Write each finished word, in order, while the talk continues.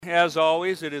As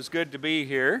always, it is good to be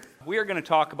here. We are going to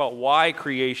talk about why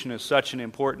creation is such an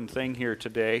important thing here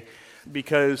today,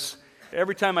 because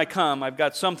every time I come, I've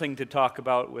got something to talk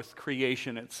about with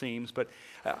creation, it seems. But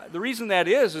the reason that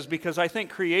is because I think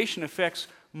creation affects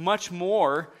much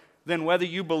more than whether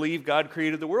you believe God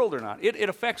created the world or not. It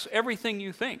affects everything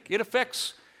you think. It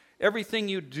affects everything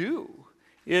you do.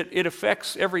 It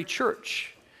affects every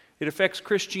church. It affects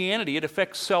Christianity. It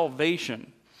affects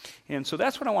salvation. And so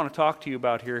that's what I want to talk to you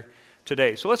about here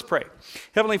today. So let's pray.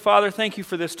 Heavenly Father, thank you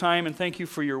for this time and thank you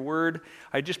for your word.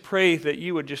 I just pray that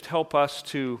you would just help us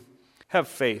to have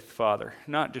faith, Father.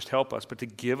 Not just help us, but to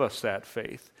give us that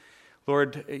faith.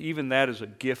 Lord, even that is a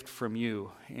gift from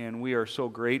you, and we are so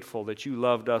grateful that you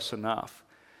loved us enough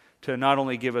to not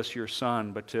only give us your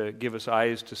Son, but to give us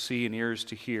eyes to see and ears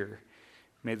to hear.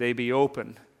 May they be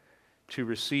open to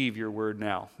receive your word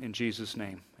now. In Jesus'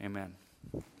 name, amen.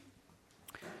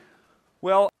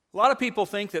 Well, a lot of people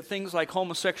think that things like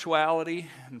homosexuality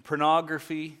and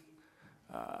pornography,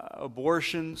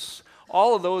 abortions,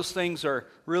 all of those things are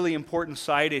really important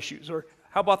side issues. Or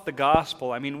how about the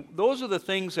gospel? I mean, those are the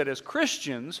things that as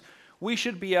Christians, we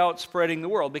should be out spreading the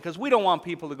world, because we don't want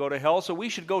people to go to hell, so we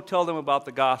should go tell them about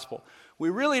the gospel.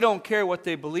 We really don't care what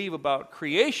they believe about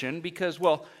creation, because,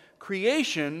 well,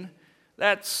 creation,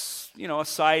 that's, a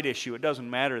side issue. It doesn't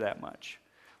matter that much.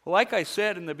 Well, like I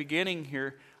said in the beginning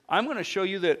here, I'm going to show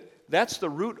you that that's the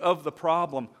root of the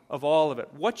problem of all of it.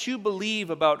 What you believe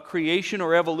about creation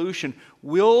or evolution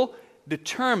will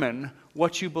determine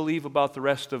what you believe about the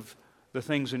rest of the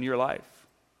things in your life.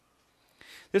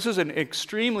 This is an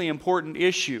extremely important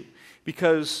issue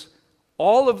because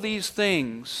all of these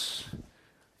things,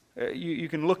 you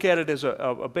can look at it as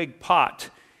a big pot.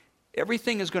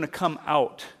 Everything is going to come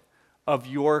out of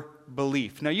your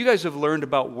belief. Now, you guys have learned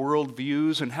about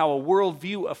worldviews and how a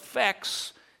worldview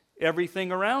affects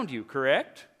everything around you,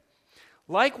 correct?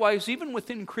 Likewise, even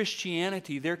within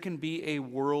Christianity, there can be a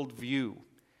worldview.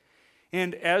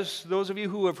 And as those of you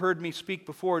who have heard me speak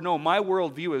before know, my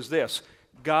worldview is this: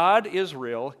 God is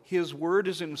real, His Word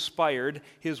is inspired,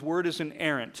 His Word is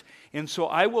inerrant. And so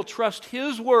I will trust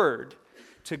His Word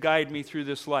to guide me through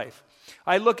this life.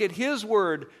 I look at His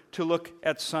Word to look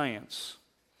at science.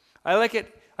 I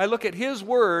look at His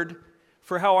Word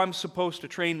for how I'm supposed to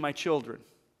train my children.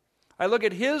 I look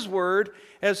at His Word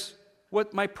as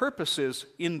what my purpose is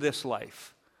in this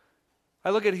life. I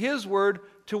look at His Word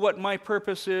to what my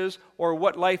purpose is or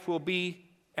what life will be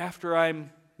after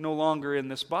I'm no longer in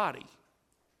this body.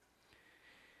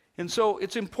 And so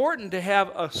it's important to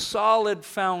have a solid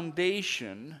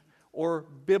foundation or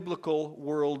biblical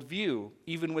worldview,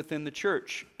 even within the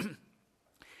church.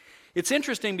 It's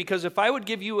interesting because if I would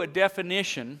give you a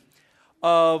definition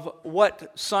of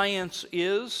what science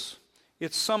is,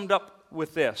 it's summed up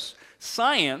with this: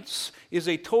 science is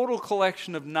a total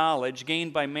collection of knowledge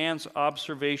gained by man's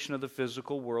observation of the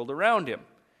physical world around him,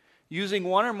 using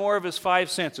one or more of his five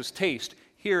senses, taste,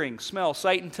 hearing, smell,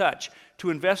 sight, and touch,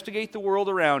 to investigate the world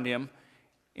around him,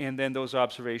 and then those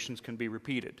observations can be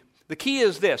repeated. The key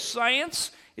is this: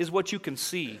 science is what you can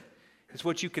see. It's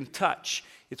what you can touch.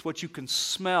 It's what you can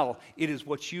smell. It is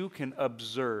what you can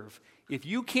observe. If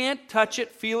you can't touch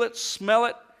it, feel it, smell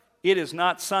it, it is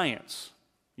not science.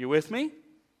 You with me?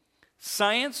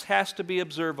 Science has to be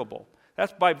observable.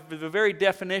 That's by the very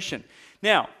definition.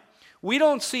 Now, we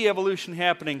don't see evolution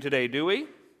happening today, do we?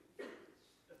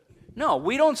 No,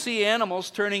 we don't see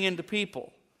animals turning into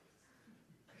people.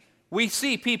 We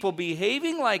see people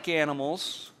behaving like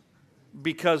animals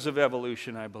because of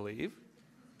evolution, I believe,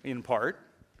 in part.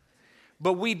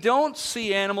 But we don't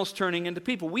see animals turning into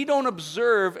people. We don't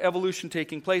observe evolution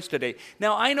taking place today.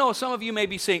 Now, I know some of you may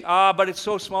be saying, but it's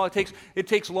so small, it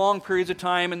takes long periods of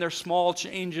time, and there's small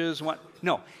changes.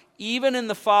 No, even in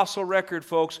the fossil record,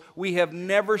 folks, we have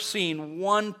never seen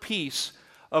one piece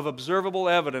of observable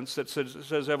evidence that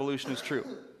says evolution is true.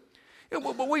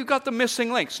 But we've got the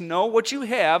missing links. No, what you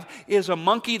have is a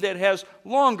monkey that has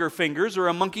longer fingers or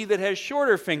a monkey that has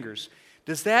shorter fingers.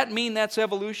 Does that mean that's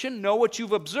evolution? No, what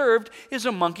you've observed is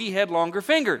a monkey had longer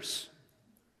fingers.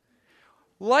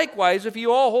 Likewise, if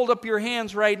you all hold up your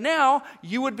hands right now,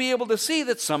 you would be able to see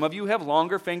that some of you have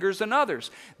longer fingers than others.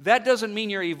 That doesn't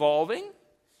mean you're evolving.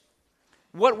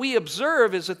 What we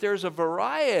observe is that there's a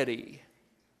variety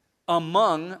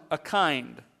among a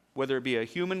kind, whether it be a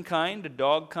human kind, a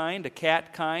dog kind, a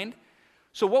cat kind.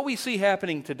 So what we see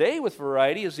happening today with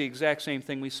variety is the exact same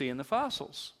thing we see in the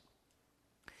fossils.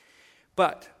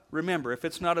 But remember, if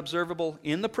it's not observable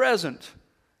in the present,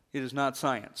 it is not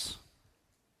science.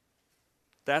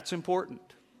 That's important.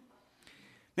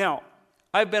 Now,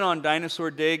 I've been on dinosaur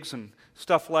digs and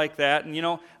stuff like that.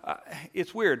 And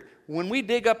it's weird. When we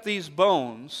dig up these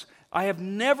bones, I have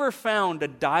never found a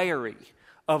diary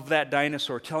of that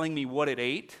dinosaur telling me what it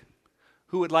ate,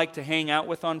 who it liked to hang out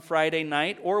with on Friday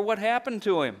night, or what happened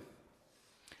to him.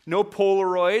 No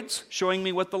Polaroids showing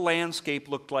me what the landscape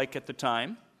looked like at the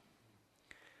time.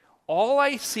 All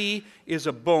I see is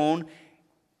a bone,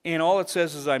 and all it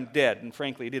says is I'm dead. And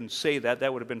frankly, it didn't say that.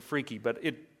 That would have been freaky, but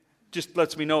it just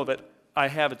lets me know that I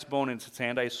have its bone in its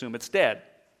hand. I assume it's dead.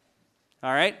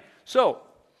 All right? So,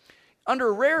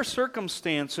 under rare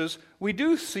circumstances, we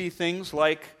do see things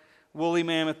like woolly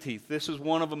mammoth teeth. This is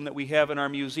one of them that we have in our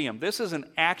museum. This is an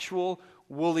actual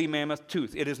woolly mammoth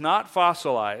tooth. It is not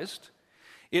fossilized.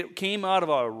 It came out of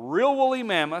a real woolly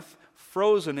mammoth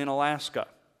frozen in Alaska.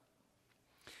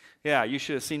 Yeah, you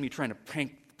should have seen me trying to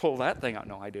pull that thing out.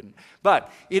 No, I didn't.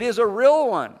 But it is a real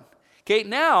one. Okay,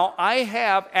 now I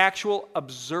have actual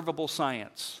observable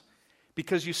science.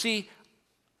 Because you see,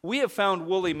 we have found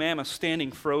woolly mammoths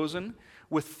standing frozen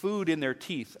with food in their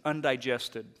teeth,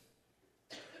 undigested.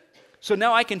 So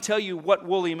now I can tell you what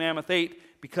woolly mammoth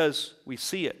ate because we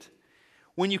see it.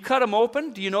 When you cut them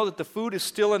open, do you know that the food is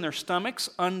still in their stomachs,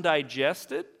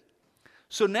 undigested?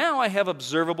 So now I have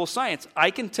observable science. I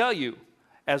can tell you,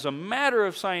 as a matter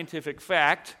of scientific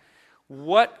fact,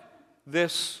 what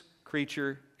this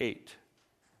creature ate.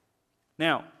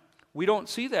 Now, we don't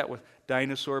see that with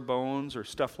dinosaur bones or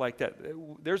stuff like that.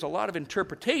 There's a lot of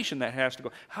interpretation that has to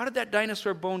go. How did that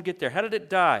dinosaur bone get there? How did it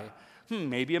die?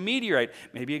 Maybe a meteorite.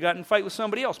 Maybe it got in a fight with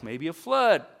somebody else. Maybe a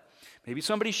flood. Maybe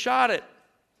somebody shot it.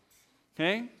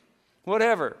 Okay?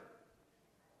 Whatever.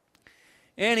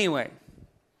 Anyway,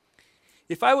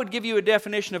 if I would give you a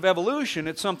definition of evolution,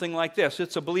 it's something like this.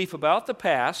 It's a belief about the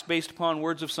past based upon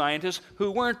words of scientists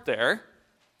who weren't there,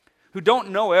 who don't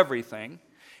know everything,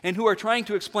 and who are trying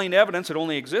to explain evidence that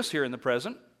only exists here in the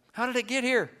present. How did it get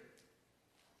here?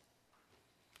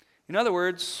 In other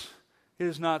words, it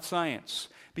is not science.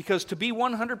 Because to be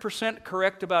 100%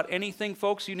 correct about anything,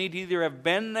 folks, you need to either have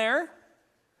been there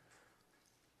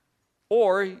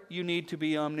or you need to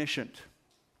be omniscient.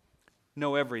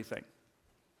 Know everything.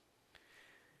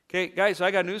 Okay, guys,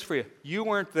 I got news for you. You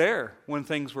weren't there when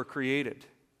things were created.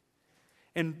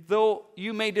 And though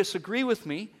you may disagree with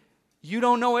me, you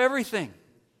don't know everything.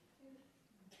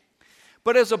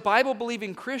 But as a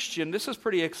Bible-believing Christian, this is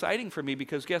pretty exciting for me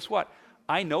because guess what?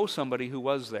 I know somebody who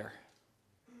was there.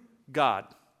 God,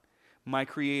 my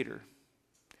Creator.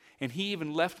 And He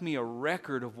even left me a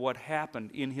record of what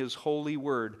happened in His holy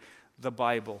word, the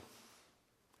Bible.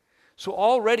 So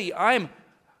already I'm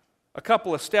a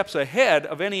couple of steps ahead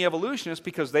of any evolutionist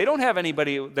because they don't have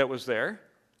anybody that was there.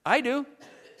 I do.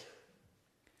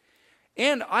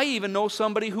 And I even know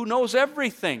somebody who knows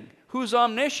everything, who's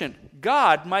omniscient.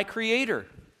 God, my Creator.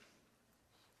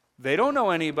 They don't know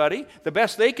anybody. The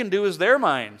best they can do is their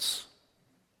minds.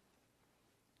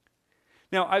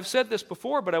 Now, I've said this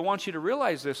before, but I want you to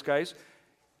realize this, guys.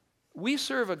 We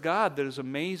serve a God that is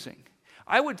amazing.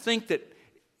 I would think that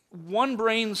one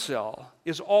brain cell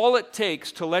is all it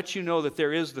takes to let you know that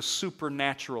there is the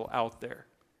supernatural out there.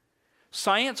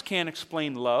 Science can't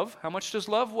explain love. How much does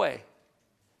love weigh?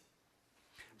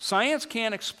 Science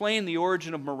can't explain the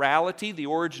origin of morality, the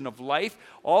origin of life,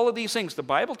 all of these things. The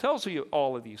Bible tells you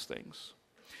all of these things.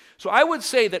 So I would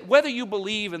say that whether you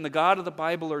believe in the God of the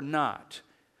Bible or not,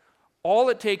 all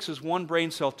it takes is one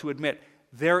brain cell to admit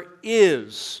there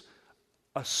is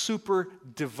a super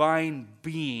divine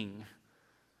being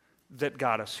that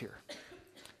got us here.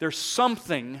 There's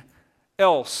something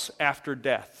else after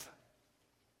death.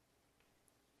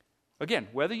 Again,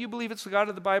 whether you believe it's the God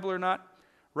of the Bible or not,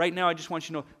 right now I just want you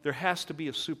to know there has to be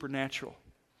a supernatural.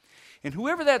 And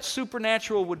whoever that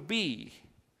supernatural would be,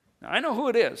 now I know who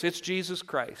it is. It's Jesus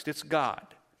Christ. It's God.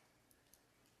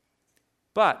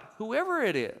 But whoever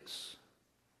it is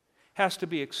has to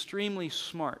be extremely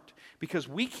smart because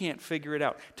we can't figure it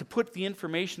out. To put the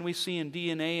information we see in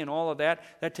DNA and all of that,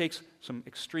 that takes some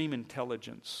extreme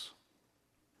intelligence.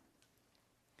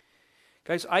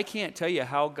 Guys, I can't tell you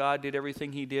how God did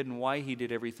everything He did and why He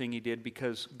did everything He did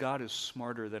because God is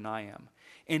smarter than I am.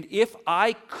 And if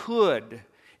I could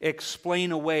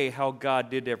explain away how God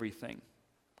did everything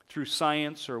through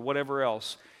science or whatever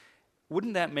else,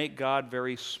 wouldn't that make God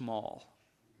very small?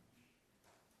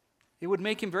 It would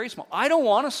make Him very small. I don't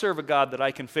want to serve a God that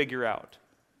I can figure out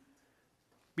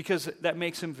because that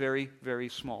makes Him very, very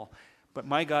small. But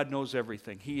my God knows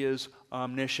everything. He is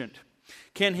omniscient.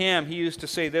 Ken Ham, he used to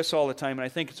say this all the time, and I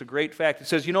think it's a great fact. He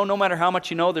says, no matter how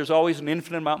much you know, there's always an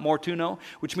infinite amount more to know,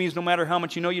 which means no matter how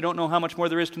much you know, you don't know how much more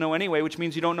there is to know anyway, which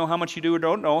means you don't know how much you do or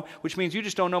don't know, which means you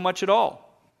just don't know much at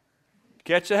all.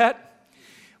 Catch that?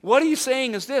 what he's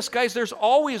saying is this, guys, there's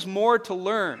always more to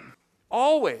learn.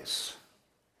 Always.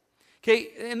 Okay,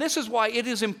 and this is why it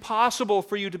is impossible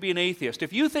for you to be an atheist.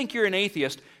 If you think you're an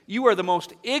atheist, you are the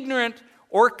most ignorant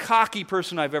or cocky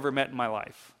person I've ever met in my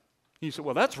life. You say,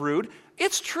 well, that's rude.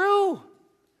 It's true.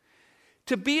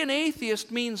 To be an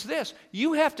atheist means this.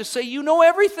 You have to say you know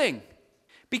everything.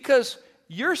 Because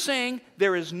you're saying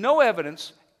there is no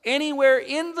evidence anywhere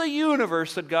in the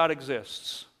universe that God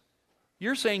exists.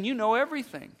 You're saying you know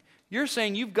everything. You're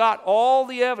saying you've got all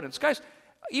the evidence. Guys,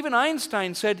 even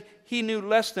Einstein said he knew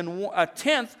less than a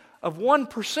tenth of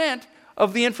 1%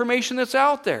 of the information that's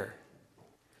out there.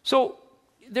 So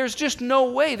there's just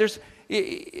no way. There's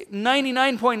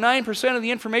 99.9% of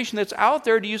the information that's out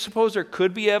there. Do you suppose there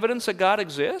could be evidence that God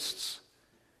exists?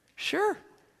 Sure.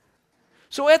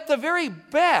 So at the very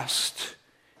best,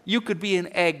 you could be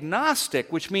an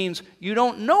agnostic, which means you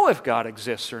don't know if God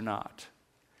exists or not.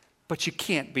 But you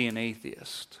can't be an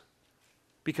atheist,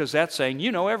 because that's saying you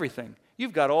know everything.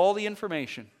 You've got all the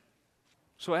information.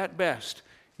 So at best,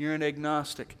 you're an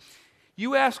agnostic.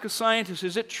 You ask a scientist,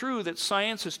 is it true that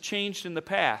science has changed in the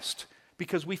past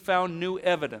because we found new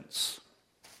evidence?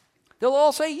 They'll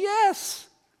all say yes.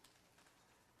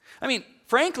 I mean,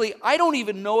 frankly, I don't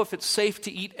even know if it's safe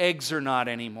to eat eggs or not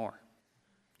anymore.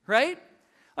 Right?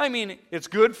 I mean, it's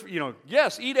good for,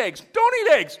 yes, eat eggs. Don't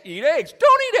eat eggs. Eat eggs.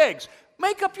 Don't eat eggs.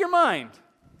 Make up your mind.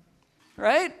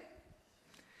 Right?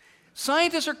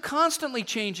 Scientists are constantly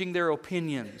changing their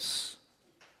opinions.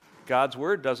 God's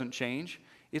word doesn't change.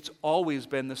 It's always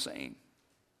been the same.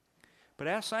 But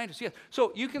ask scientists, yes.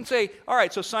 So you can say, all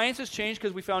right, so science has changed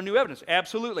because we found new evidence.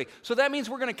 Absolutely. So that means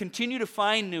we're going to continue to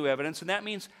find new evidence, and that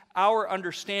means our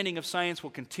understanding of science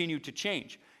will continue to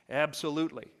change.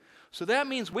 Absolutely. So that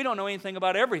means we don't know anything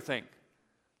about everything.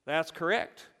 That's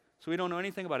correct. So we don't know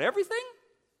anything about everything?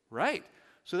 Right.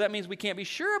 So that means we can't be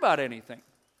sure about anything.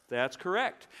 That's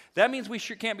correct. That means we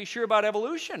can't be sure about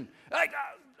evolution.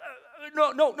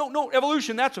 No,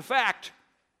 evolution, that's a fact.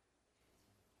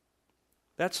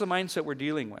 That's the mindset we're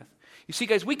dealing with. You see,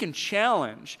 guys, we can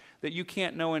challenge that you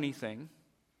can't know anything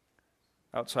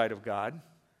outside of God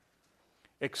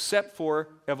except for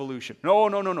evolution.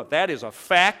 No. That is a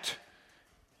fact,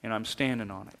 and I'm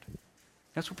standing on it.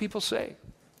 That's what people say.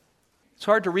 It's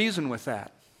hard to reason with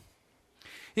that.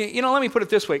 Let me put it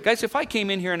this way. Guys, if I came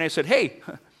in here and I said, hey,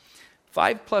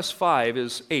 5 plus 5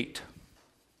 is 8.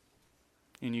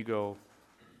 And you go,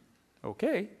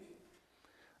 okay.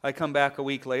 I come back a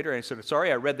week later and I said,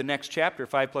 sorry, I read the next chapter.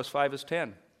 5 plus 5 is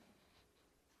 10.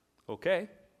 Okay.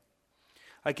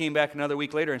 I came back another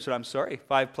week later and said, I'm sorry,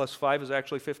 5 plus 5 is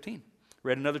actually 15.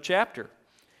 Read another chapter.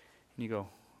 And you go,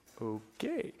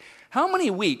 okay. How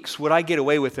many weeks would I get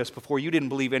away with this before you didn't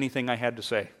believe anything I had to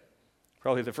say?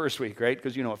 Probably the first week, right?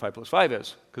 Because you know what 5 plus 5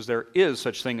 is. Because there is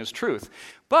such thing as truth.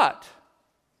 But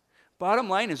bottom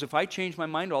line is, if I changed my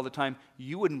mind all the time,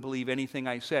 you wouldn't believe anything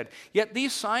I said. Yet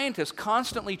these scientists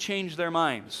constantly change their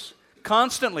minds.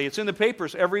 Constantly. It's in the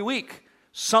papers every week.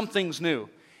 Something's new.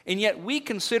 And yet we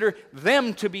consider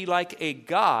them to be like a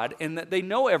god and that they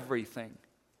know everything.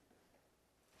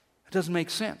 It doesn't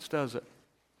make sense, does it?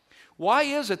 Why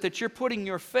is it that you're putting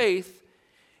your faith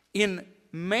in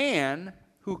man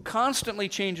who constantly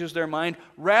changes their mind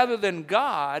rather than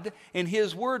God and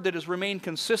His Word that has remained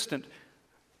consistent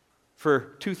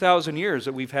for 2,000 years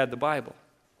that we've had the Bible?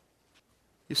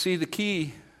 You see, the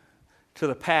key to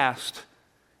the past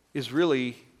is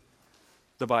really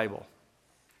the Bible.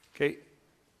 Okay?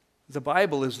 The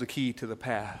Bible is the key to the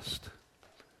past.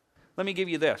 Let me give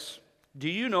you this. Do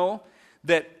you know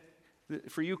that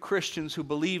for you Christians who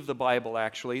believe the Bible,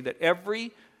 actually, that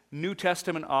every New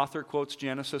Testament author quotes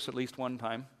Genesis at least one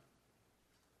time?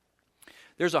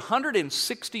 There's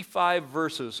 165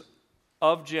 verses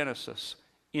of Genesis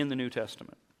in the New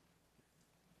Testament.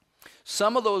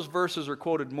 Some of those verses are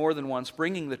quoted more than once,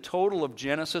 bringing the total of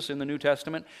Genesis in the New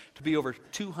Testament to be over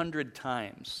 200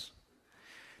 times.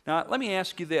 Now, let me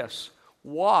ask you this.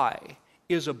 Why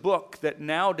is a book that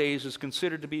nowadays is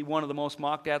considered to be one of the most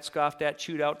mocked at, scoffed at,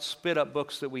 chewed out, spit up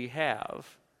books that we have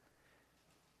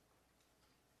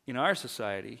in our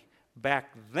society,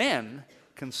 back then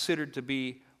considered to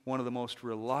be one of the most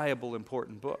reliable,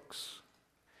 important books?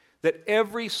 That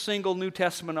every single New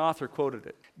Testament author quoted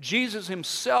it. Jesus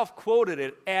himself quoted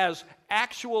it as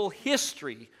actual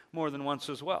history more than once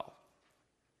as well.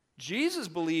 Jesus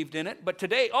believed in it, but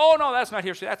today, oh no, that's not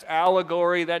history, that's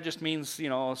allegory, that just means,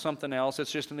 something else,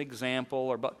 it's just an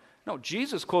example. No,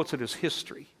 Jesus quotes it as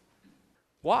history.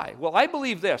 Why? Well, I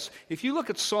believe this. If you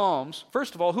look at Psalms,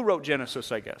 first of all, who wrote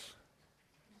Genesis, I guess?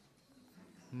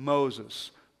 Moses.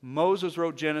 Moses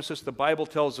wrote Genesis. The Bible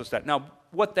tells us that. Now,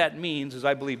 what that means is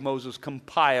I believe Moses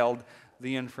compiled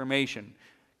the information,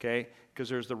 okay? Because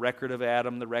there's the record of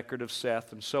Adam, the record of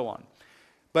Seth, and so on.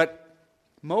 But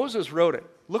Moses wrote it.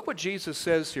 Look what Jesus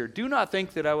says here. Do not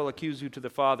think that I will accuse you to the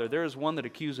Father. There is one that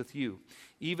accuseth you,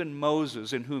 even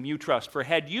Moses, in whom you trust. For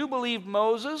had you believed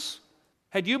Moses,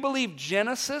 had you believed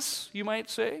Genesis, you might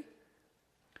say,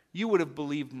 you would have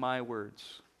believed my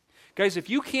words. Guys, if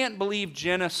you can't believe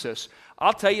Genesis,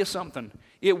 I'll tell you something.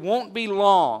 It won't be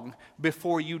long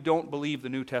before you don't believe the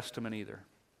New Testament either.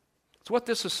 That's what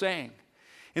this is saying.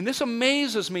 And this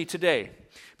amazes me today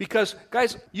because,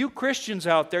 guys, you Christians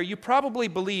out there, you probably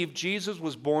believe Jesus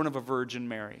was born of a Virgin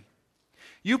Mary.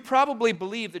 You probably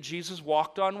believe that Jesus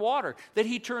walked on water, that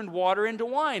he turned water into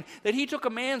wine, that he took a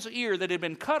man's ear that had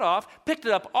been cut off, picked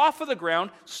it up off of the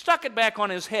ground, stuck it back on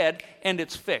his head, and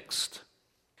it's fixed.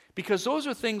 Because those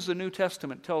are things the New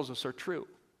Testament tells us are true.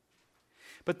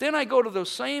 But then I go to those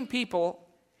same people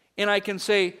and I can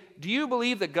say, do you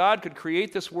believe that God could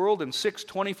create this world in 6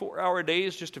 24-hour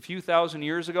days just a few thousand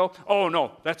years ago? Oh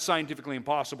no, that's scientifically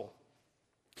impossible.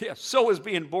 Yes, so is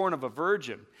being born of a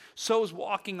virgin. So is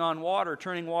walking on water,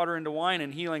 turning water into wine,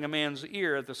 and healing a man's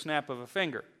ear at the snap of a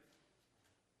finger.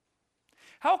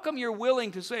 How come you're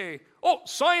willing to say, oh,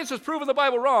 science has proven the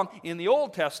Bible wrong in the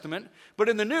Old Testament, but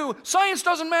in the New, science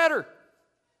doesn't matter?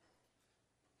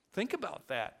 Think about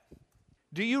that.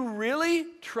 Do you really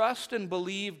trust and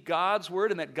believe God's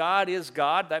word and that God is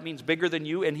God? That means bigger than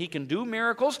you and he can do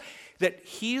miracles? That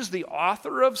he's the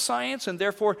author of science and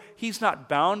therefore he's not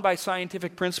bound by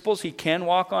scientific principles? He can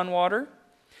walk on water?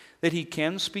 That he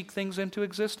can speak things into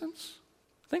existence?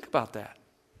 Think about that.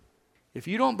 If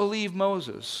you don't believe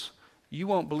Moses, you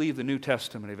won't believe the New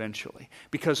Testament eventually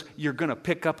because you're going to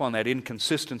pick up on that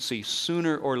inconsistency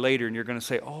sooner or later and you're going to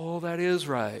say, oh, that is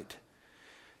right.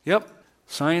 Yep.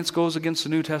 Science goes against the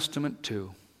New Testament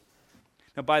too.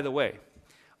 Now, by the way,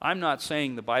 I'm not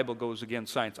saying the Bible goes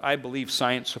against science. I believe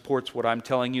science supports what I'm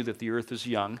telling you, that the earth is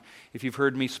young. If you've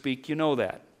heard me speak, you know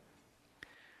that.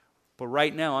 But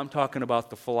right now, I'm talking about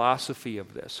the philosophy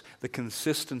of this, the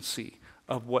consistency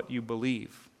of what you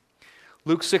believe.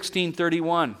 Luke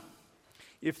 16:31.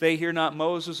 If they hear not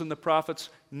Moses and the prophets,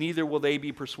 neither will they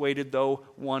be persuaded, though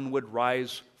one would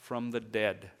rise from the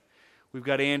dead. We've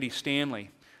got Andy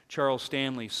Stanley, Charles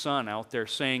Stanley's son, out there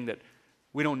saying that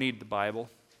we don't need the Bible.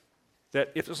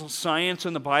 That if science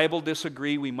and the Bible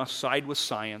disagree, we must side with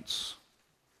science.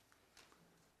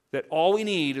 That all we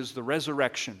need is the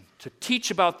resurrection, to teach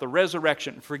about the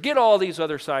resurrection. Forget all these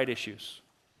other side issues.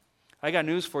 I got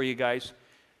news for you guys.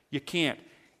 You can't.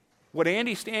 What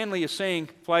Andy Stanley is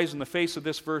saying flies in the face of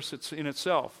this verse in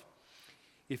itself.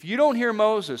 If you don't hear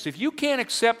Moses, if you can't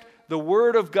accept the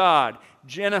Word of God,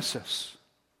 Genesis,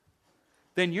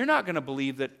 then you're not going to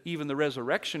believe that even the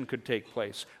resurrection could take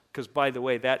place. Because, by the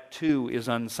way, that too is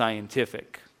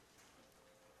unscientific.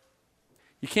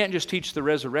 You can't just teach the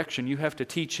resurrection, you have to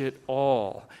teach it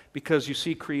all. Because, you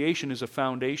see, creation is a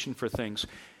foundation for things.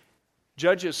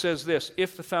 Judges says this,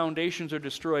 if the foundations are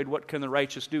destroyed, what can the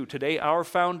righteous do? Today, our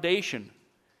foundation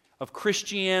of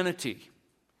Christianity,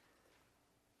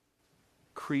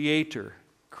 Creator,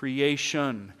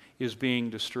 creation, is being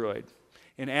destroyed.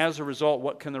 And as a result,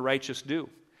 what can the righteous do?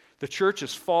 The church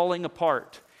is falling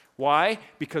apart. Why?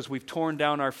 Because we've torn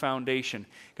down our foundation.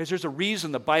 Because there's a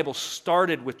reason the Bible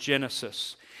started with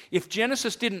Genesis. If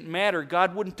Genesis didn't matter,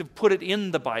 God wouldn't have put it in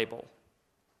the Bible.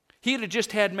 He'd have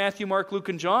just had Matthew, Mark, Luke,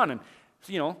 and John and,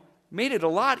 made it a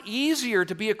lot easier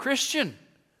to be a Christian.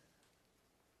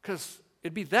 Because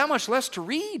it'd be that much less to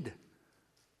read.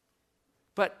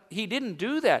 But he didn't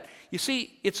do that. You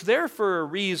see, it's there for a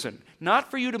reason. Not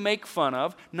for you to make fun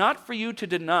of, not for you to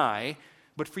deny,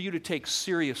 but for you to take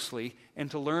seriously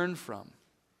and to learn from.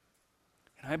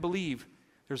 And I believe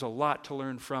there's a lot to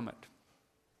learn from it.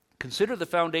 Consider the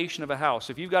foundation of a house.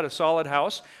 If you've got a solid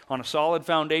house on a solid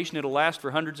foundation, it'll last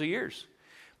for hundreds of years.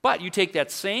 But you take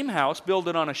that same house, build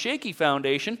it on a shaky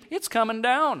foundation, it's coming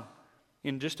down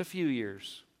in just a few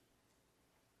years.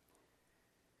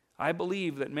 I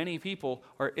believe that many people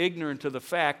are ignorant of the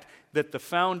fact that the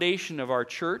foundation of our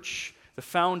church, the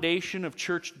foundation of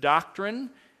church doctrine,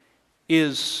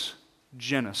 is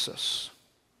Genesis.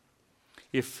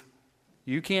 If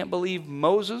you can't believe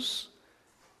Moses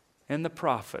and the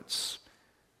prophets,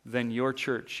 then your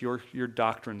church, your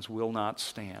doctrines will not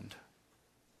stand.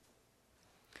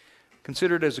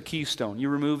 Consider it as a keystone. You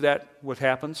remove that, what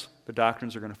happens? The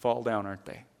doctrines are going to fall down, aren't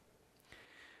they?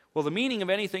 Well, the meaning of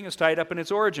anything is tied up in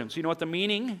its origins. You know what the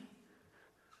meaning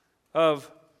of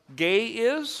gay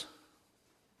is?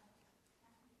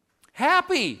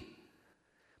 Happy.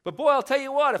 But boy, I'll tell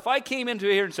you what, if I came into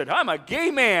here and said, I'm a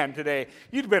gay man today,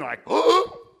 you'd have been like,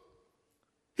 oh,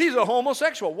 he's a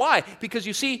homosexual. Why? Because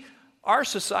you see, our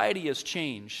society has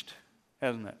changed,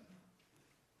 hasn't it?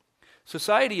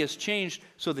 Society has changed,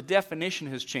 so the definition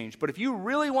has changed. But if you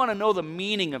really want to know the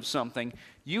meaning of something,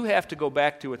 you have to go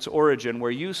back to its origin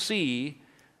where you see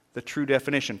the true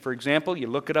definition. For example, you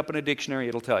look it up in a dictionary,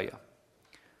 it'll tell you.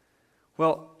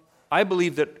 Well, I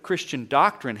believe that Christian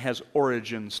doctrine has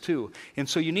origins too. And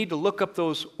so you need to look up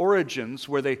those origins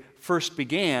where they first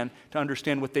began to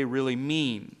understand what they really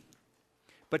mean.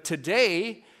 But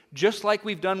today, just like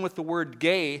we've done with the word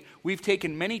gay, we've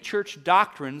taken many church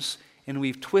doctrines and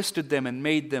we've twisted them and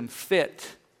made them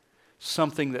fit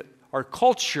something that our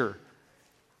culture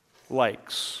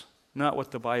likes, not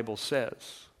what the Bible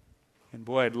says. And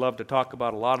boy, I'd love to talk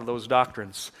about a lot of those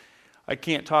doctrines. I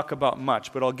can't talk about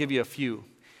much, but I'll give you a few.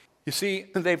 You see,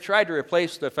 they've tried to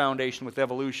replace the foundation with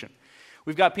evolution.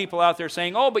 We've got people out there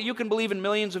saying, oh, but you can believe in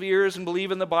millions of years and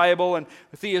believe in the Bible and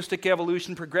theistic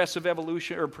evolution,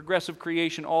 or progressive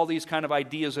creation, all these kind of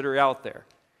ideas that are out there.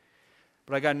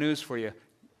 But I got news for you.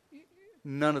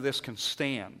 None of this can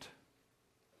stand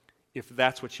if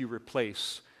that's what you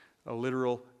replace a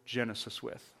literal Genesis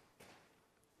with.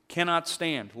 Cannot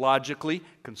stand logically,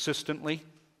 consistently.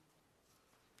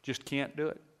 Just can't do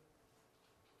it.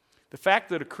 The fact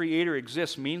that a creator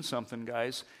exists means something,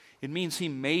 guys. It means he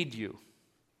made you.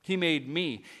 He made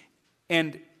me.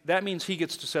 And that means he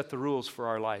gets to set the rules for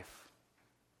our life.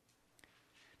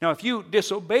 Now, if you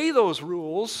disobey those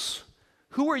rules,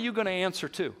 who are you going to answer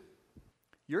to?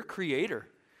 Your creator.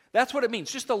 That's what it means.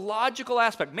 Just a logical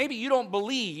aspect. Maybe you don't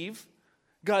believe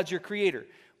God's your creator.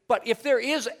 But if there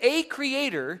is a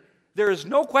creator, there is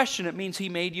no question it means he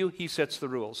made you, he sets the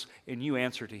rules, and you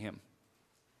answer to him.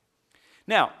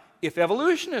 Now, if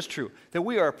evolution is true, that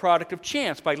we are a product of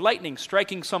chance by lightning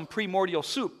striking some primordial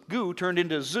soup, goo turned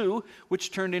into zoo,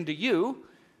 which turned into you,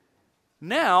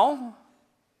 now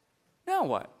what?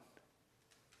 Well,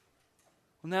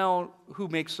 now who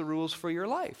makes the rules for your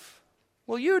life?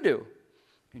 Well, you do.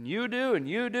 And you do, and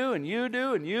you do, and you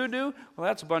do, and you do. Well,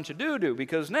 that's a bunch of doo-doo,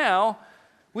 because now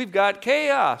we've got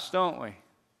chaos, don't we?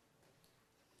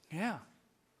 Yeah.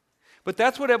 But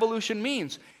that's what evolution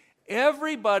means.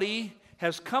 Everybody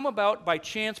has come about by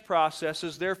chance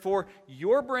processes, therefore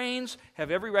your brains have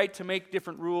every right to make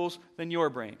different rules than your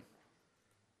brain.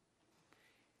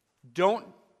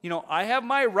 I have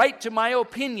my right to my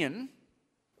opinion.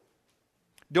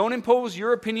 Don't impose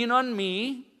your opinion on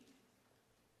me.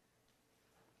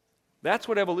 That's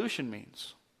what evolution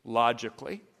means,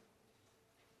 logically.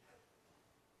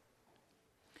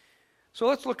 So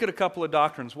let's look at a couple of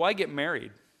doctrines. Why get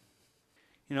married?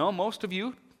 Most of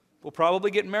you will probably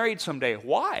get married someday.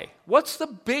 Why? What's the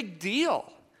big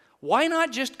deal? Why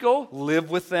not just go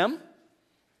live with them?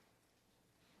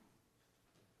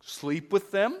 Sleep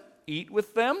with them? Eat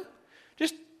with them?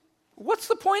 What's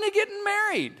the point of getting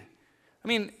married? I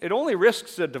mean, it only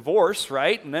risks a divorce,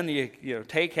 right? And then you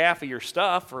take half of your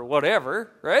stuff or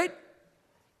whatever, right?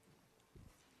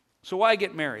 So why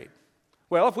get married?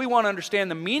 Well, if we want to understand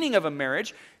the meaning of a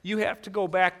marriage, you have to go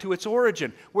back to its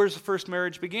origin. Where does the first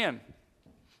marriage begin?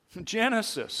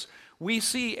 Genesis. We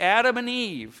see Adam and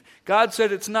Eve. God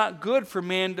said it's not good for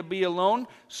man to be alone,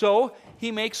 so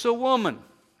he makes a woman.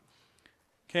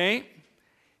 Okay?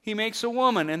 He makes a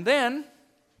woman. And then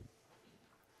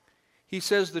he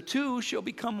says the two shall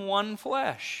become one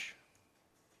flesh.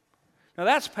 Now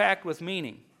that's packed with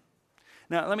meaning.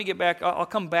 Now let me get back. I'll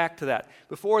come back to that.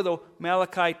 Before though,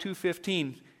 Malachi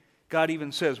 2:15, God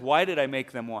even says, why did I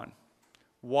make them one?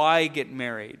 Why get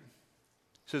married?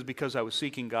 He says, because I was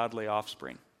seeking godly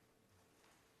offspring.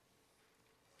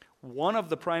 One of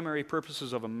the primary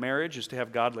purposes of a marriage is to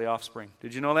have godly offspring.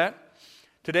 Did you know that?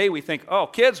 Today we think, oh,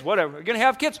 kids, whatever. You're going to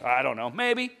have kids? I don't know,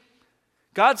 maybe.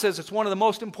 God says it's one of the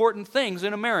most important things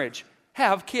in a marriage.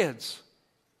 Have kids.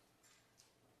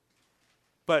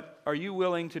 But are you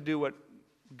willing to do what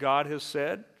God has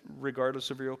said,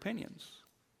 regardless of your opinions?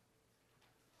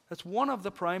 That's one of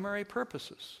the primary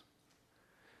purposes.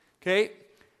 Okay?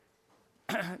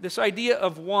 This idea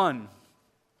of one.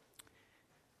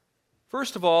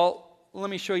 First of all, let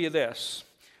me show you this.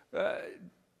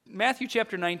 Matthew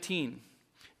chapter 19.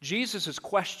 Jesus is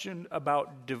questioned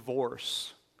about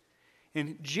divorce.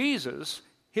 And Jesus,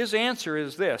 his answer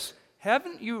is this: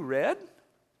 haven't you read?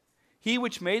 He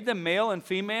which made them male and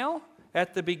female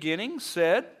at the beginning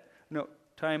said, no,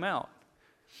 time out.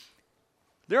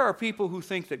 There are people who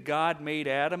think that God made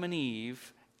Adam and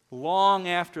Eve long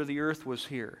after the earth was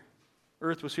here.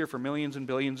 Earth was here for millions and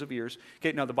billions of years.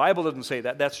 Okay, now the Bible doesn't say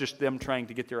that. That's just them trying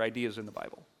to get their ideas in the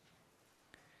Bible.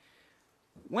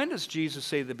 When does Jesus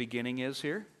say the beginning is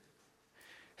here?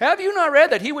 Have you not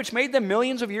read that he which made them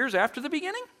millions of years after the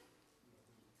beginning?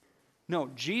 No,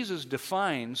 Jesus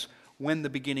defines when the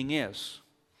beginning is.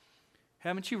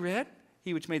 Haven't you read?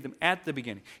 He which made them at the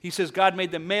beginning. He says, God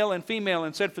made them male and female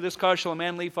and said, for this cause shall a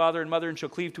man leave father and mother and shall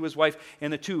cleave to his wife,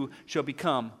 and the two shall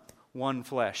become one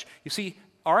flesh. You see,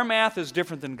 our math is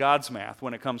different than God's math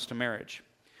when it comes to marriage.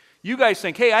 You guys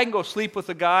think, hey, I can go sleep with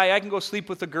a guy, I can go sleep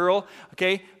with a girl,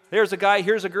 okay? There's a guy,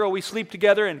 here's a girl, we sleep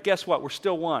together, and guess what? We're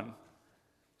still one.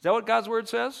 Is that what God's Word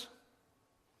says?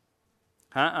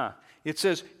 It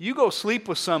says, you go sleep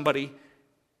with somebody,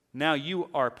 now you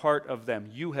are part of them.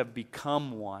 You have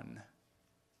become one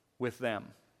with them.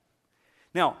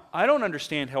 Now, I don't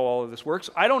understand how all of this works.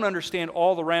 I don't understand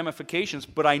all the ramifications,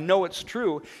 but I know it's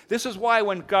true. This is why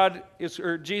when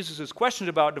Jesus is questioned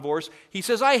about divorce, he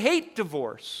says, I hate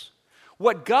divorce.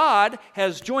 What God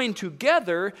has joined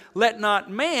together, let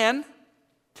not man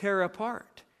tear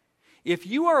apart. If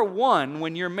you are one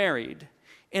when you're married,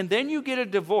 and then you get a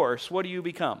divorce, what do you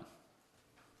become?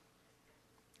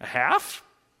 A half?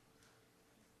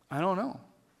 I don't know.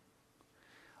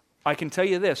 I can tell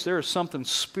you this, there is something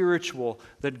spiritual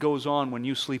that goes on when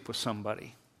you sleep with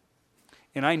somebody.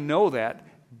 And I know that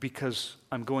because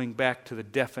I'm going back to the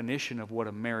definition of what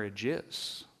a marriage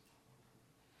is.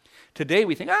 Today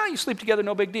we think, you sleep together,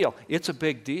 no big deal. It's a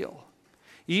big deal.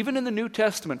 Even in the New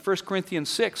Testament, 1 Corinthians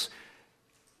 6,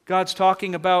 God's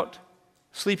talking about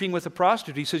sleeping with a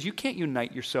prostitute. He says, you can't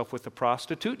unite yourself with a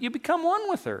prostitute. You become one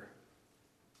with her.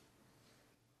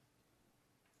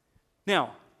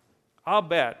 Now, I'll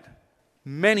bet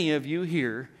many of you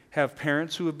here have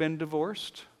parents who have been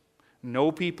divorced,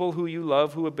 know people who you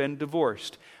love who have been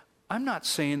divorced. I'm not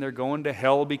saying they're going to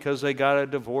hell because they got a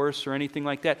divorce or anything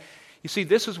like that. You see,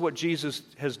 this is what Jesus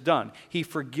has done. He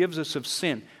forgives us of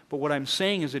sin. But what I'm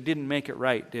saying is it didn't make it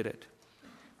right, did it?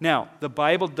 Now, the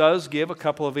Bible does give a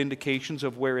couple of indications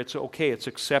of where it's okay, it's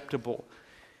acceptable,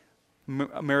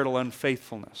 marital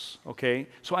unfaithfulness, okay?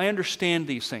 So I understand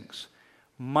these things.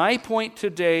 My point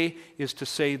today is to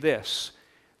say this,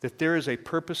 that there is a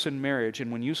purpose in marriage,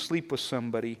 and when you sleep with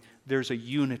somebody, there's a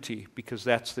unity, because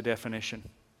that's the definition.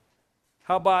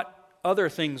 How about other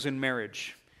things in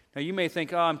marriage? Now, you may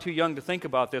think, I'm too young to think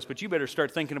about this, but you better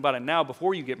start thinking about it now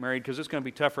before you get married, because it's going to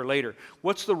be tougher later.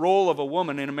 What's the role of a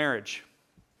woman in a marriage?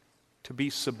 To be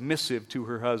submissive to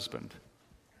her husband.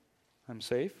 I'm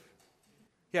safe?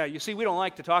 Yeah, you see, we don't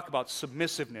like to talk about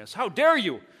submissiveness. How dare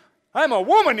you? I'm a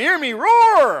woman, hear me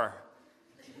roar!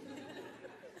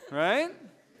 Right?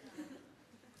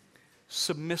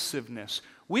 Submissiveness.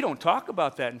 We don't talk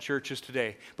about that in churches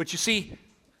today. But you see,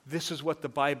 this is what the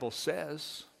Bible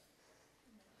says.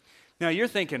 Now you're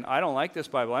thinking, I don't like this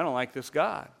Bible, I don't like this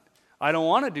God. I don't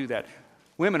want to do that.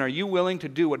 Women, are you willing to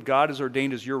do what God has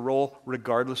ordained as your role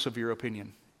regardless of your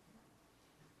opinion?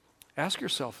 Ask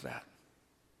yourself that.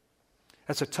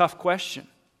 That's a tough question.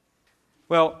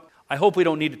 Well, I hope we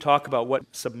don't need to talk about what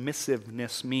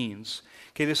submissiveness means.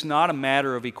 Okay, this is not a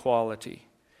matter of equality.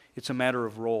 It's a matter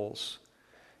of roles.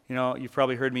 You know, you've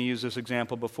probably heard me use this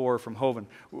example before from Hovind.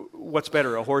 What's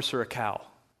better, a horse or a cow?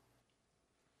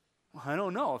 I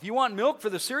don't know. If you want milk for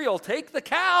the cereal, take the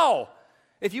cow.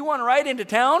 If you want to ride into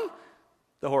town,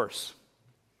 the horse.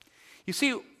 You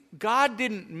see, God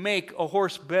didn't make a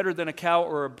horse better than a cow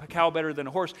or a cow better than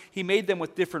a horse. He made them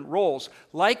with different roles.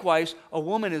 Likewise, a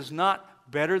woman is not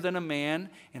better than a man,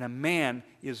 and a man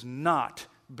is not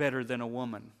better than a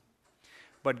woman.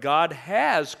 But God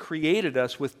has created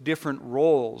us with different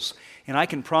roles. And I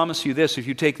can promise you this, if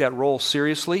you take that role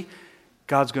seriously,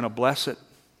 God's going to bless it.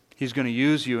 He's going to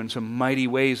use you in some mighty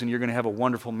ways, and you're going to have a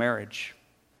wonderful marriage.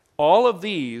 All of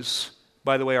these,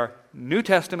 by the way, are New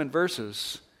Testament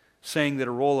verses saying that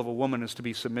a role of a woman is to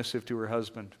be submissive to her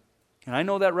husband. And I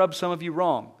know that rubs some of you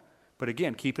wrong. But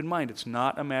again, keep in mind, it's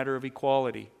not a matter of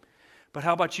equality. But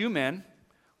how about you men?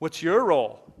 What's your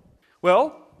role?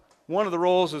 Well, one of the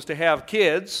roles is to have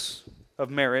kids of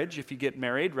marriage, if you get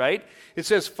married, right? It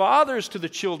says, fathers to the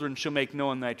children shall make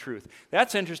known thy truth.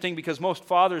 That's interesting because most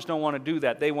fathers don't want to do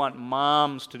that. They want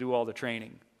moms to do all the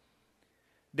training.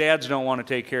 Dads don't want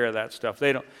to take care of that stuff.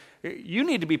 They don't. You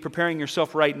need to be preparing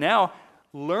yourself right now,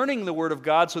 learning the Word of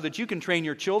God so that you can train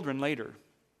your children later.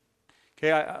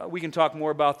 Okay, we can talk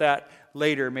more about that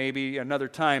later, maybe another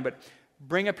time, but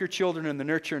bring up your children in the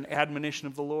nurture and admonition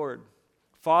of the Lord.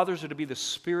 Fathers are to be the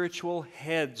spiritual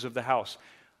heads of the house.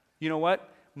 You know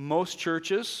what? Most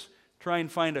churches try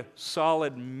and find a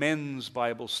solid men's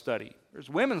Bible study. There's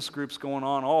women's groups going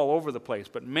on all over the place,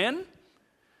 but men,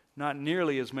 not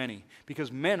nearly as many,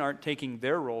 because men aren't taking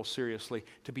their role seriously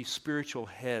to be spiritual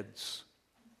heads.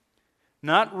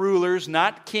 Not rulers,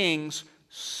 not kings,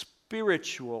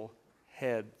 spiritual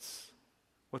heads.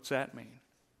 What's that mean?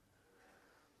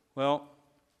 Well,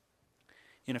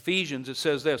 in Ephesians it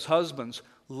says this, husbands,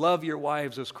 love your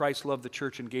wives as Christ loved the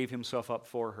church and gave himself up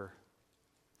for her.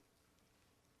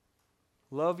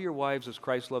 Love your wives as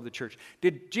Christ loved the church.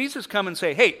 Did Jesus come and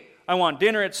say, hey, I want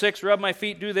dinner at 6, rub my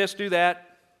feet, do this, do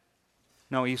that?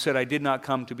 No, he said, I did not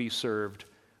come to be served,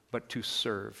 but to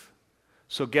serve.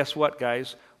 So guess what,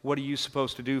 guys? What are you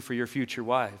supposed to do for your future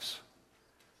wives?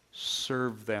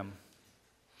 Serve them.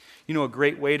 You know a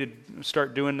great way to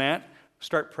start doing that?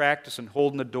 Start practicing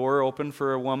holding the door open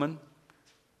for a woman.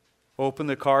 Open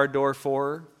the car door for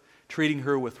her. Treating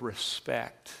her with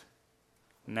respect.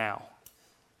 Now.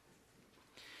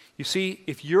 You see,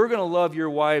 if you're going to love your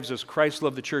wives as Christ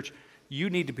loved the church, you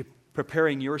need to be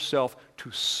preparing yourself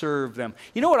to serve them.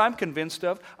 You know what I'm convinced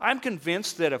of? I'm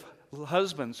convinced that if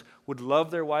husbands would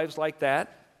love their wives like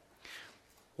that,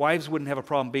 wives wouldn't have a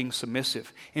problem being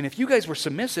submissive. And if you guys were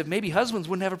submissive, maybe husbands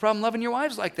wouldn't have a problem loving your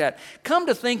wives like that. Come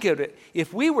to think of it,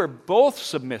 if we were both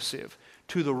submissive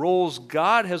to the roles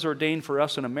God has ordained for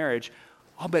us in a marriage,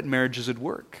 I'll bet marriages would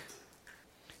work.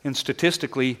 And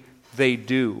statistically, they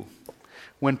do.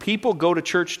 When people go to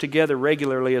church together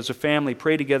regularly as a family,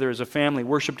 pray together as a family,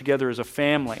 worship together as a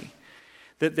family,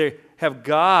 that they have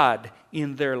God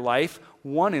in their life,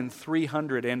 1 in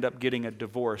 300 end up getting a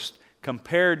divorce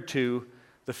compared to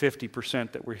the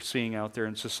 50% that we're seeing out there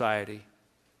in society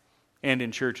and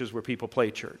in churches where people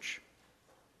play church.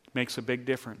 Makes a big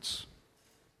difference.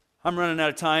 I'm running out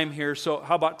of time here, so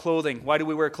how about clothing? Why do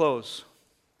we wear clothes?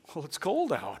 Well, it's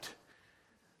cold out.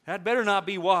 That better not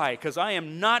be why, because I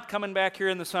am not coming back here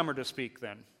in the summer to speak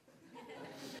then.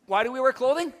 Why do we wear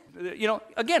clothing? You know,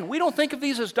 again, we don't think of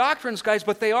these as doctrines, guys,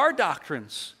 but they are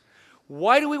doctrines.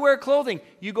 Why do we wear clothing?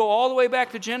 You go all the way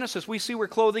back to Genesis. We see where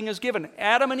clothing is given.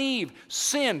 Adam and Eve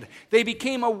sinned. They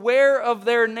became aware of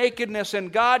their nakedness,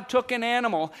 and God took an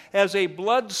animal as a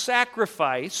blood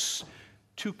sacrifice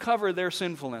to cover their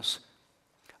sinfulness.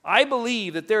 I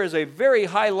believe that there is a very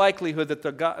high likelihood that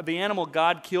the animal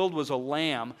God killed was a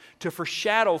lamb to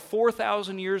foreshadow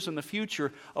 4,000 years in the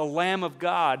future a Lamb of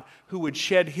God who would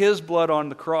shed His blood on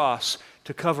the cross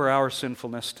to cover our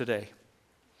sinfulness today.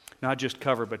 Not just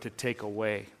cover, but to take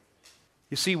away.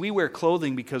 You see, we wear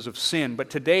clothing because of sin,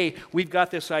 but today we've got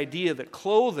this idea that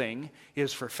clothing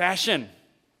is for fashion.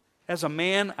 As a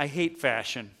man, I hate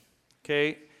fashion,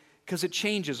 okay? Because it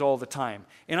changes all the time.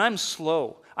 And I'm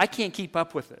slow. I can't keep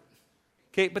up with it.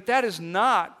 Okay, but that is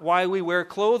not why we wear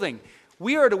clothing.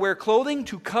 We are to wear clothing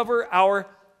to cover our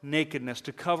nakedness,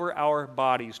 to cover our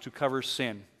bodies, to cover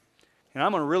sin. And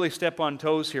I'm going to really step on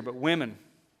toes here, but women,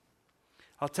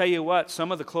 I'll tell you what,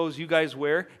 some of the clothes you guys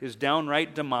wear is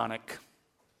downright demonic.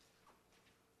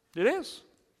 It is.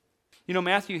 You know,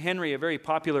 Matthew Henry, a very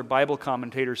popular Bible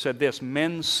commentator, said this,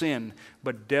 men sin,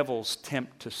 but devils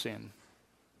tempt to sin.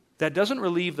 That doesn't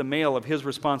relieve the male of his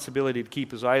responsibility to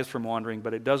keep his eyes from wandering,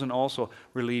 but it doesn't also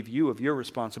relieve you of your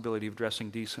responsibility of dressing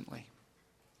decently.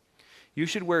 You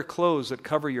should wear clothes that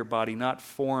cover your body, not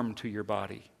form to your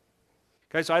body.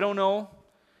 Guys, I don't know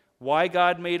why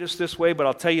God made us this way, but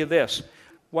I'll tell you this.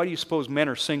 Why do you suppose men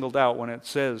are singled out when it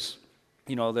says,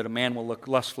 you know, that a man will look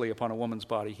lustfully upon a woman's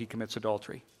body, he commits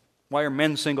adultery? Why are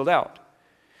men singled out?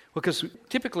 Because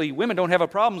typically women don't have a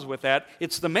problem with that.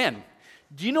 It's the men.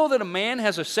 Do you know that a man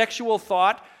has a sexual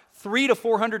thought 300 to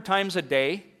 400 times a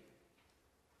day?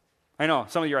 I know,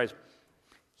 some of your eyes.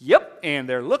 Yep, and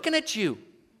they're looking at you.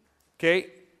 Okay?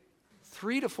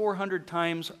 300 to 400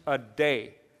 times a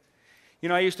day. You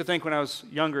know, I used to think when I was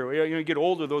younger, you get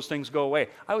older, those things go away.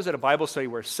 I was at a Bible study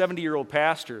where a 70-year-old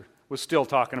pastor was still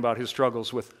talking about his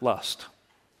struggles with lust.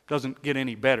 Doesn't get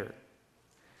any better.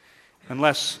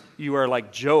 Unless you are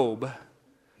like Job,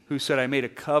 who said, I made a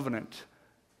covenant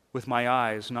with my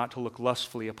eyes not to look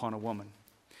lustfully upon a woman.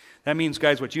 That means,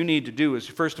 guys, what you need to do is,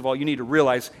 first of all, you need to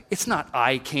realize it's not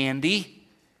eye candy.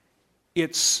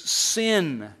 It's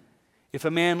sin. If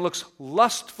a man looks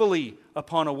lustfully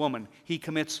upon a woman, he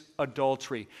commits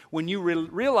adultery. When you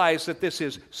realize that this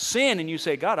is sin and you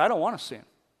say, God, I don't want to sin,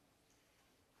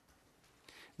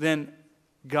 then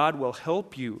God will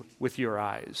help you with your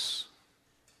eyes.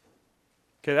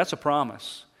 Okay, that's a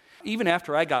promise. Even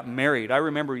after I got married, I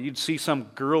remember you'd see some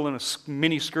girl in a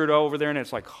mini skirt over there, and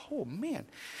it's like, oh, man.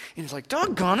 And it's like,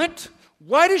 doggone it.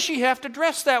 Why does she have to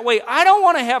dress that way? I don't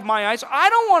want to have my eyes. I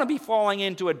don't want to be falling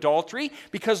into adultery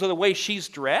because of the way she's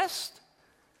dressed.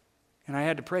 And I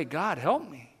had to pray, God, help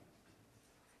me.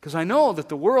 Because I know that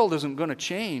the world isn't going to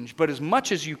change, but as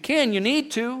much as you can, you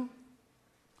need to.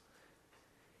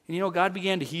 And you know, God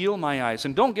began to heal my eyes.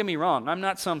 And don't get me wrong, I'm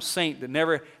not some saint that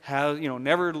never has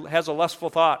a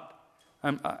lustful thought.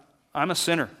 I'm a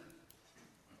sinner.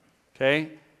 Okay?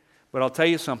 But I'll tell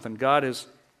you something. God has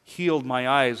healed my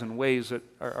eyes in ways that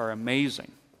are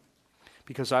amazing.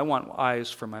 Because I want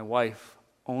eyes for my wife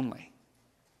only.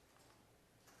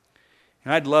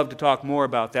 And I'd love to talk more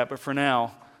about that, but for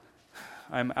now,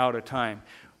 I'm out of time.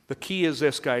 The key is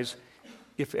this, guys.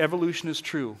 If evolution is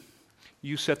true,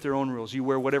 you set their own rules. You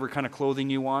wear whatever kind of clothing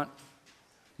you want.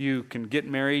 You can get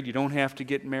married. You don't have to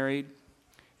get married.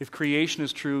 If creation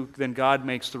is true, then God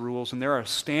makes the rules, and there are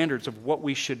standards of what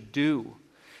we should do.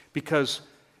 Because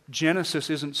Genesis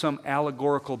isn't some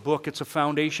allegorical book. It's a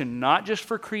foundation not just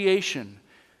for creation,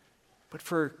 but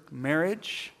for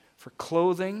marriage, for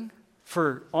clothing,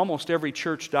 for almost every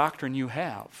church doctrine you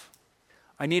have.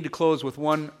 I need to close with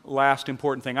one last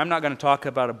important thing. I'm not going to talk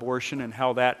about abortion and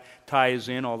how that ties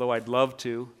in, although I'd love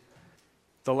to.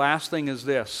 The last thing is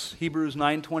this. Hebrews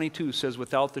 9:22 says,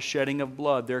 without the shedding of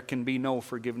blood, there can be no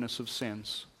forgiveness of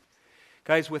sins.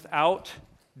 Guys, without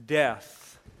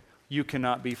death, you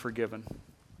cannot be forgiven.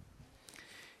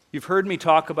 You've heard me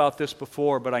talk about this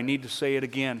before, but I need to say it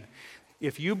again.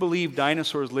 If you believe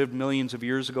dinosaurs lived millions of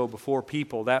years ago before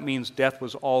people, that means death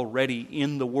was already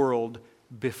in the world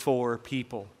before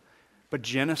people. But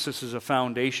Genesis is a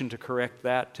foundation to correct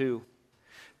that too.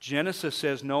 Genesis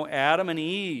says, no, Adam and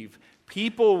Eve,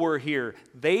 people were here.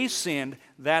 They sinned.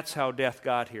 That's how death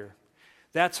got here.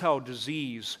 That's how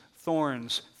disease,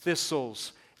 thorns,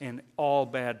 thistles, and all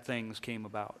bad things came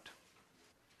about.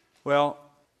 Well,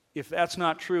 if that's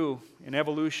not true, and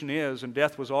evolution is, and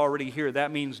death was already here,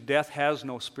 that means death has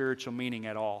no spiritual meaning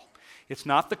at all. It's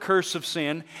not the curse of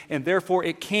sin, and therefore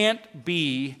it can't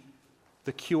be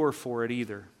the cure for it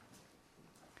either.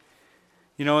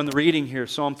 You know, in the reading here,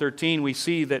 Psalm 13, we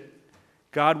see that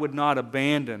God would not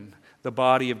abandon the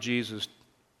body of Jesus.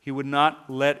 He would not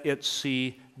let it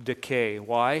see decay.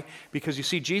 Why? Because you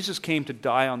see, Jesus came to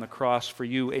die on the cross for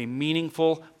you a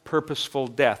meaningful, purposeful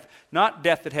death. Not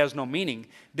death that has no meaning,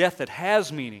 death that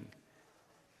has meaning.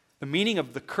 The meaning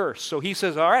of the curse. So he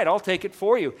says, all right, I'll take it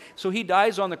for you. So he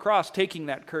dies on the cross taking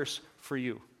that curse for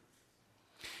you.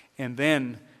 And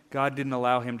then God didn't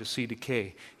allow him to see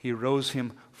decay. He rose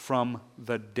him from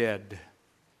the dead.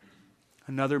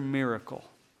 Another miracle.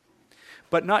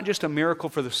 But not just a miracle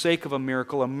for the sake of a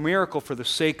miracle for the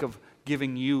sake of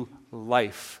giving you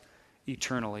life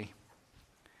eternally.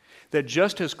 That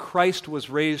just as Christ was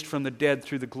raised from the dead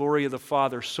through the glory of the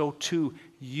Father, so too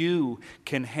you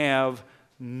can have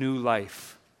new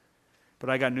life. But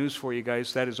I got news for you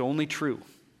guys, that is only true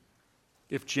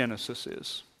if Genesis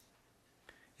is.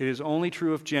 It is only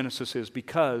true if Genesis is,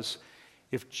 because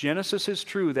if Genesis is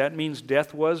true, that means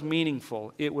death was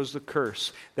meaningful. It was the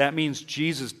curse. That means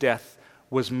Jesus' death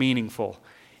was meaningful.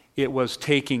 It was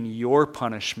taking your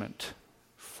punishment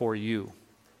for you.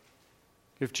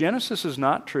 If Genesis is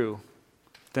not true,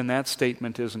 then that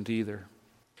statement isn't either.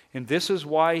 And this is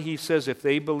why he says, if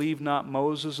they believe not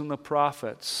Moses and the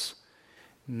prophets,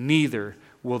 neither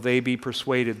will they be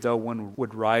persuaded, though one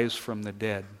would rise from the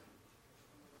dead.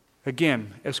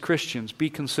 Again, as Christians, be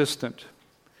consistent.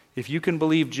 If you can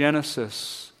believe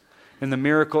Genesis in the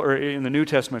miracle, or in the New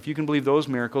Testament, if you can believe those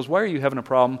miracles, why are you having a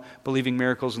problem believing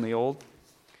miracles in the Old?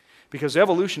 Because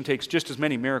evolution takes just as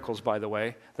many miracles, by the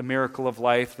way. The miracle of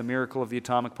life, the miracle of the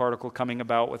atomic particle coming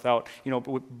about without,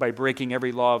 by breaking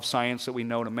every law of science that we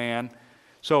know to man.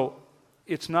 So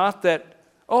it's not that,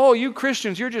 oh, you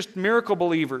Christians, you're just miracle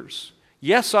believers.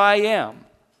 Yes, I am.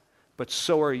 But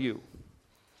so are you.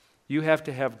 You have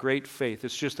to have great faith.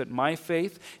 It's just that my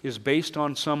faith is based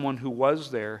on someone who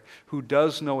was there, who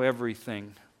does know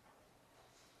everything,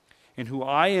 and who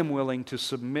I am willing to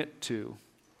submit to,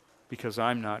 because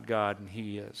I'm not God and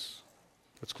He is.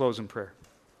 Let's close in prayer.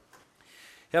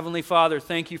 Heavenly Father,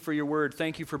 thank you for your word.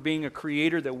 Thank you for being a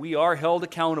creator that we are held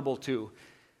accountable to.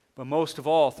 But most of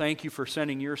all, thank you for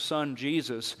sending your Son,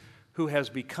 Jesus, who has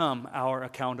become our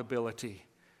accountability.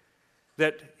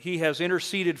 That He has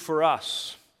interceded for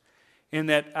us, and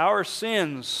that our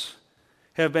sins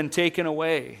have been taken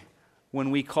away when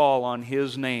we call on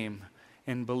His name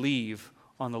and believe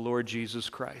on the Lord Jesus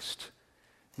Christ.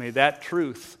 May that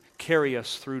truth carry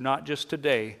us through not just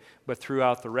today, but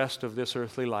throughout the rest of this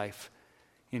earthly life.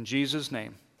 In Jesus'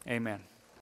 name, amen.